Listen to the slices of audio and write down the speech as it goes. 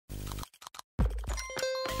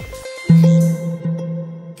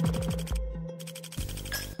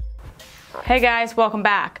Hey guys, welcome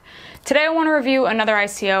back. Today I want to review another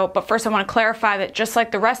ICO, but first I want to clarify that just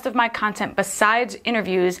like the rest of my content besides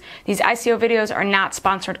interviews, these ICO videos are not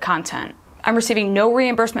sponsored content. I'm receiving no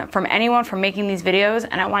reimbursement from anyone for making these videos,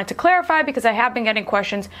 and I wanted to clarify because I have been getting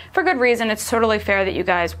questions for good reason. It's totally fair that you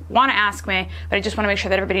guys want to ask me, but I just want to make sure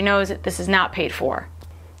that everybody knows that this is not paid for.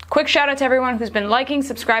 Quick shout out to everyone who's been liking,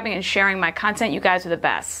 subscribing, and sharing my content. You guys are the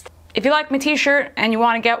best. If you like my t-shirt and you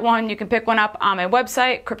want to get one, you can pick one up on my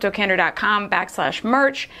website,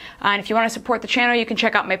 CryptoCandor.com/merch. And if you want to support the channel, you can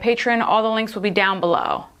check out my Patreon. All the links will be down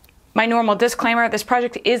below. My normal disclaimer, this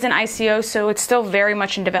project is an ICO, so it's still very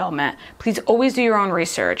much in development. Please always do your own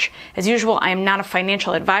research. As usual, I am not a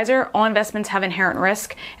financial advisor. All investments have inherent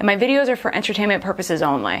risk, and my videos are for entertainment purposes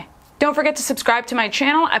only. Don't forget to subscribe to my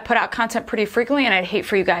channel. I put out content pretty frequently, and I'd hate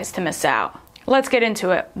for you guys to miss out. Let's get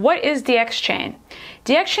into it. What is DxChain?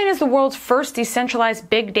 DxChain is the world's first decentralized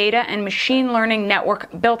big data and machine learning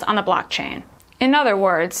network built on the blockchain. In other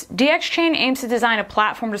words, DxChain aims to design a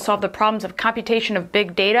platform to solve the problems of computation of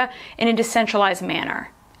big data in a decentralized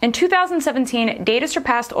manner. In 2017, data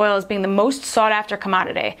surpassed oil as being the most sought-after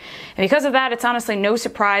commodity. And because of that, it's honestly no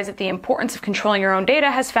surprise that the importance of controlling your own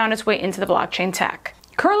data has found its way into the blockchain tech.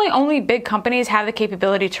 Currently, only big companies have the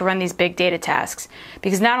capability to run these big data tasks,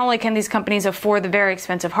 because not only can these companies afford the very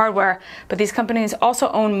expensive hardware, but these companies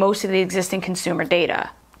also own most of the existing consumer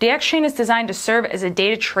data. DxChain is designed to serve as a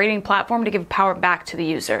data trading platform to give power back to the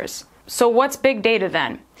users. So what's big data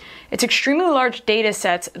then? It's extremely large data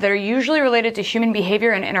sets that are usually related to human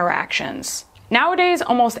behavior and interactions. Nowadays,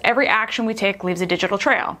 almost every action we take leaves a digital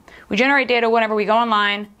trail. We generate data whenever we go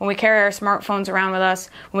online, when we carry our smartphones around with us,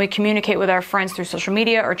 when we communicate with our friends through social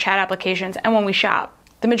media or chat applications, and when we shop.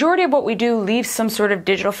 The majority of what we do leaves some sort of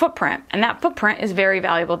digital footprint, and that footprint is very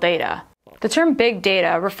valuable data. The term big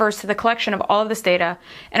data refers to the collection of all of this data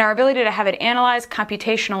and our ability to have it analyzed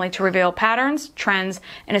computationally to reveal patterns, trends,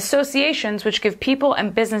 and associations which give people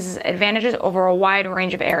and businesses advantages over a wide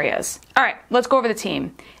range of areas. All right, let's go over the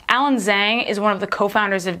team. Alan Zhang is one of the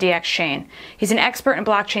co-founders of DxChain. He's an expert in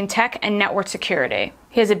blockchain tech and network security.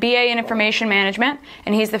 He has a BA in information management,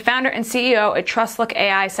 and he's the founder and CEO at TrustLook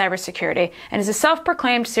AI Cybersecurity and is a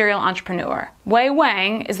self-proclaimed serial entrepreneur. Wei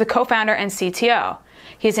Wang is the co-founder and CTO.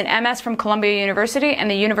 He has an MS from Columbia University and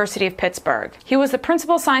the University of Pittsburgh. He was the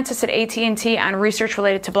principal scientist at AT&T on research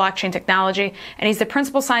related to blockchain technology, and he's the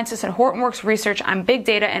principal scientist at Hortonworks research on big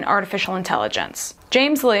data and artificial intelligence.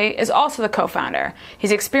 James Lee is also the co-founder.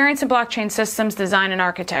 He's experienced in blockchain systems design and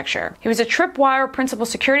architecture. He was a Tripwire principal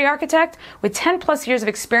security architect with 10 plus years of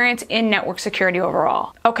experience in network security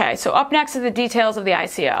overall. Okay, so up next are the details of the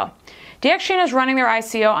ICO. DxChain is running their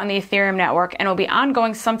ICO on the Ethereum network and will be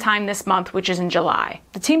ongoing sometime this month, which is in July.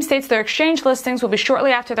 The team states their exchange listings will be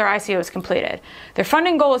shortly after their ICO is completed. Their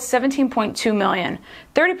funding goal is $17.2 million.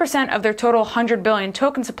 30% of their total 100 billion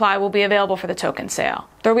token supply will be available for the token sale.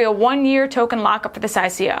 There will be a one-year token lockup for this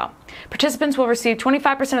ICO. Participants will receive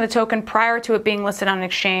 25% of the token prior to it being listed on an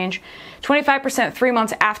exchange, 25% 3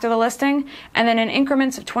 months after the listing, and then in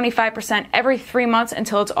increments of 25% every 3 months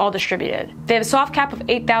until it's all distributed. They have a soft cap of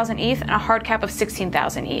 8,000 ETH and a hard cap of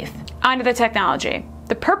 16,000 ETH. On to the technology.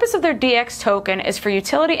 The purpose of their DX token is for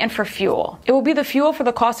utility and for fuel. It will be the fuel for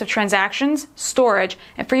the cost of transactions, storage,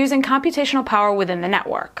 and for using computational power within the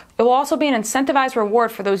network. It will also be an incentivized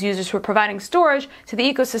reward for those users who are providing storage to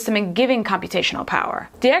the ecosystem and giving computational power.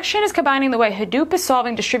 DxChain is combining the way Hadoop is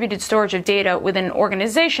solving distributed storage of data within an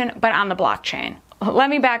organization, but on the blockchain.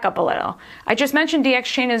 Let me back up a little. I just mentioned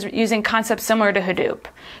DxChain is using concepts similar to Hadoop.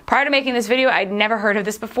 Prior to making this video, I'd never heard of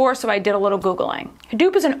this before, so I did a little Googling.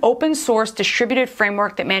 Hadoop is an open source distributed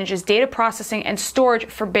framework that manages data processing and storage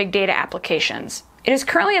for big data applications. It is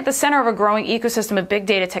currently at the center of a growing ecosystem of big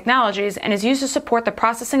data technologies and is used to support the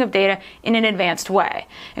processing of data in an advanced way,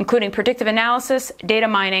 including predictive analysis, data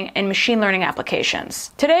mining, and machine learning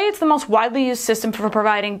applications. Today, it's the most widely used system for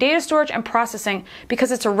providing data storage and processing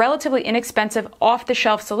because it's a relatively inexpensive,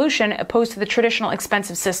 off-the-shelf solution opposed to the traditional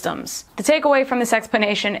expensive systems. The takeaway from this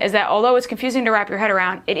explanation is that although it's confusing to wrap your head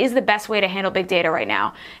around, it is the best way to handle big data right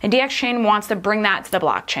now, and DxChain wants to bring that to the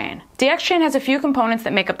blockchain. DxChain has a few components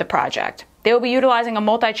that make up the project. They will be utilizing a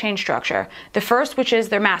multi-chain structure, the first which is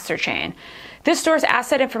their master chain. This stores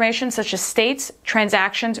asset information such as states,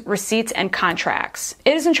 transactions, receipts, and contracts.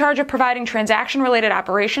 It is in charge of providing transaction-related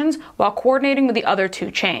operations while coordinating with the other two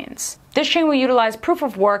chains. This chain will utilize proof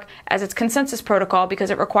of work as its consensus protocol because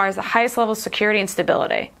it requires the highest level of security and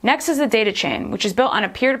stability. Next is the data chain, which is built on a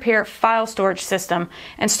peer-to-peer file storage system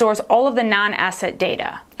and stores all of the non-asset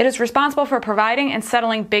data. It is responsible for providing and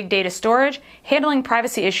settling big data storage, handling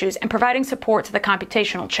privacy issues, and providing support to the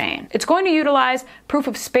computational chain. It's going to utilize proof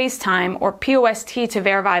of space-time, or POST to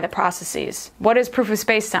verify the processes. What is proof of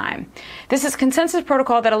spacetime? This is a consensus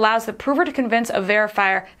protocol that allows the prover to convince a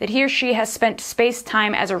verifier that he or she has spent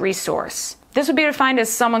space-time as a resource. This would be defined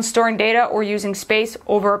as someone storing data or using space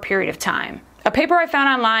over a period of time. A paper I found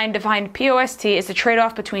online defined POST as the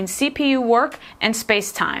trade-off between CPU work and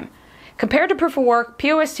space-time. Compared to proof of work,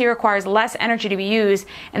 POST requires less energy to be used,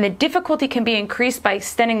 and the difficulty can be increased by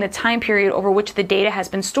extending the time period over which the data has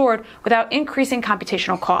been stored without increasing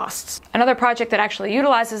computational costs. Another project that actually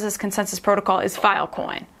utilizes this consensus protocol is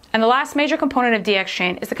Filecoin. And the last major component of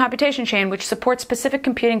DxChain is the Computation Chain, which supports specific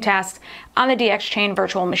computing tasks on the DxChain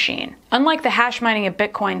virtual machine. Unlike the hash mining of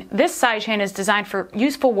Bitcoin, this sidechain is designed for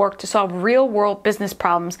useful work to solve real-world business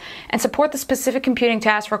problems and support the specific computing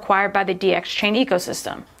tasks required by the DxChain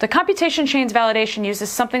ecosystem. The Computation Chain's validation uses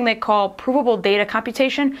something they call provable data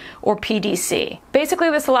computation, or PDC. Basically,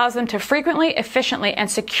 this allows them to frequently, efficiently,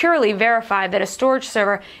 and securely verify that a storage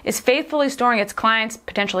server is faithfully storing its client's,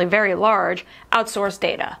 potentially very large, outsourced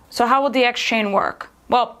data. So how will DxChain work?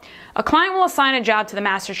 Well, a client will assign a job to the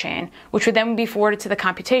master chain, which would then be forwarded to the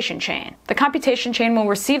computation chain. The computation chain will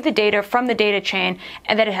receive the data from the data chain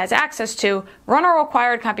and that it has access to, run a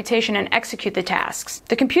required computation, and execute the tasks.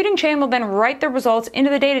 The computing chain will then write the results into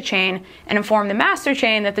the data chain and inform the master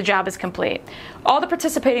chain that the job is complete. All the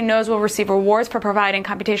participating nodes will receive rewards for providing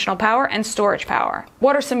computational power and storage power.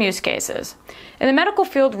 What are some use cases? In the medical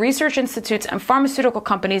field, research institutes and pharmaceutical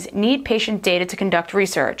companies need patient data to conduct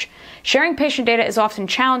research. Sharing patient data is often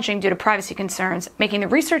challenging due to privacy concerns, making the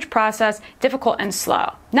research process difficult and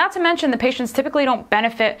slow. Not to mention, the patients typically don't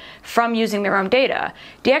benefit from using their own data.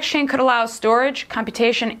 DxChain could allow storage,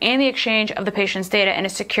 computation, and the exchange of the patient's data in a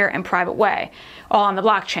secure and private way, all on the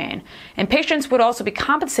blockchain. And patients would also be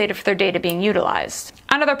compensated for their data being utilized.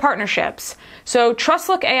 On other partnerships. So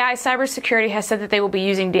TrustLook AI Cybersecurity has said that they will be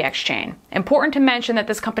using DxChain. Important to mention that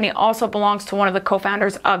this company also belongs to one of the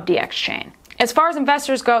co-founders of DxChain. As far as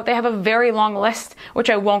investors go, they have a very long list,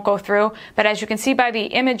 which I won't go through, but as you can see by the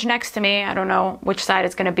image next to me, I don't know which side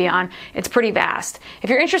it's going to be on, it's pretty vast. If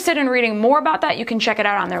you're interested in reading more about that, you can check it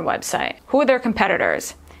out on their website. Who are their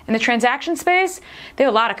competitors? In the transaction space, they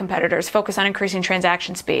have a lot of competitors focused on increasing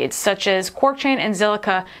transaction speeds, such as QuarkChain and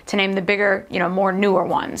Zilliqa, to name the bigger, more newer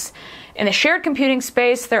ones. In the shared computing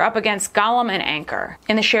space, they're up against Golem and Anchor.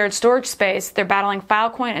 In the shared storage space, they're battling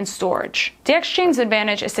Filecoin and Storage. DxChain's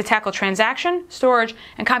advantage is to tackle transaction, storage,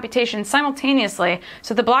 and computation simultaneously,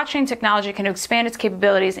 so the blockchain technology can expand its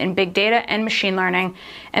capabilities in big data and machine learning,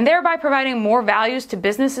 and thereby providing more values to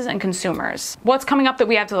businesses and consumers. What's coming up that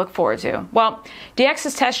we have to look forward to? Well,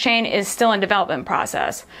 DX's test chain is still in development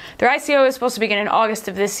process. Their ICO is supposed to begin in August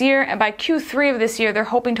of this year, and by Q3 of this year, they're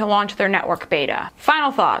hoping to launch their network beta.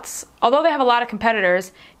 Final thoughts. Although they have a lot of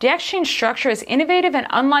competitors, DxChain's structure is innovative and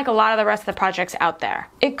unlike a lot of the rest of the projects out there.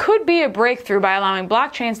 It could be a breakthrough by allowing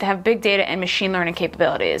blockchains to have big data and machine learning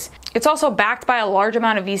capabilities. It's also backed by a large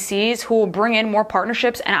amount of VCs who will bring in more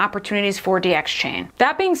partnerships and opportunities for DxChain.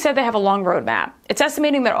 That being said, they have a long roadmap. It's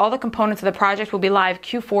estimating that all the components of the project will be live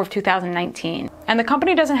Q4 of 2019. And the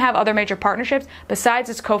company doesn't have other major partnerships besides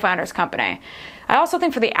its co-founder's company. I also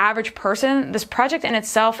think for the average person, this project in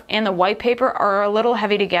itself and the white paper are a little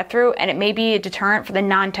heavy to get through, and it may be a deterrent for the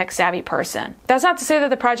non-tech savvy person. That's not to say that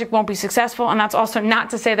the project won't be successful, and that's also not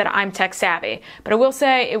to say that I'm tech savvy, but I will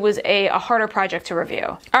say it was a harder project to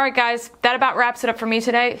review. Alright guys, that about wraps it up for me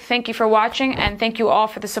today. Thank you for watching, and thank you all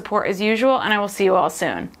for the support as usual, and I will see you all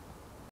soon.